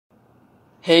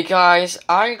Hey guys,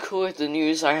 I'm cool with the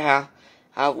news I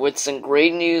have with some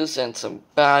great news and some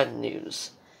bad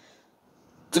news.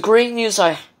 The great news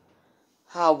I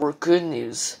have were good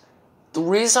news. The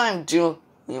reason I'm doing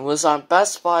it was on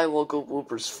Best Buy Local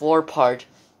Bloopers 4 Part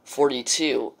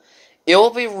 42. It will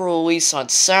be released on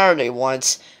Saturday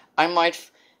once I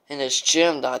might finish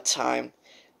gym that time.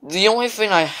 The only thing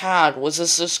I had was a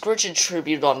subscription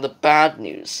tribute on the bad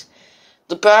news.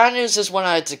 The bad news is when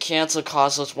I had to cancel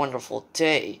Cosmo's Wonderful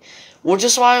Day, which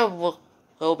is why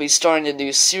we'll be starting a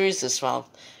new series this month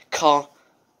called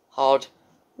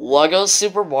Lego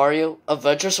Super Mario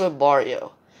Adventures with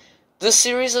Mario. This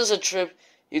series is a tribute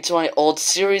to my old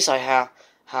series I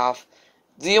have.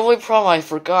 The only problem I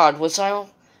forgot was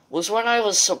when I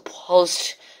was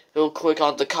supposed to click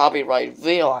on the copyright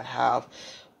video I have.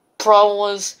 Problem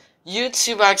was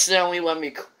YouTube accidentally let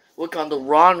me click on the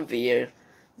wrong video,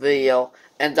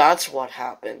 and that's what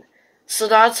happened. So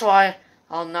that's why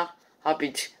I'll not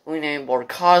be doing any more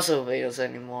Cosmo videos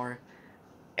anymore.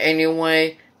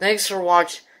 Anyway, thanks for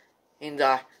watching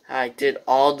that. I did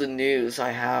all the news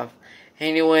I have.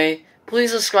 Anyway,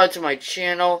 please subscribe to my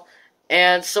channel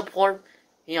and support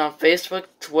me on Facebook,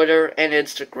 Twitter, and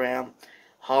Instagram.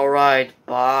 Alright,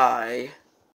 bye.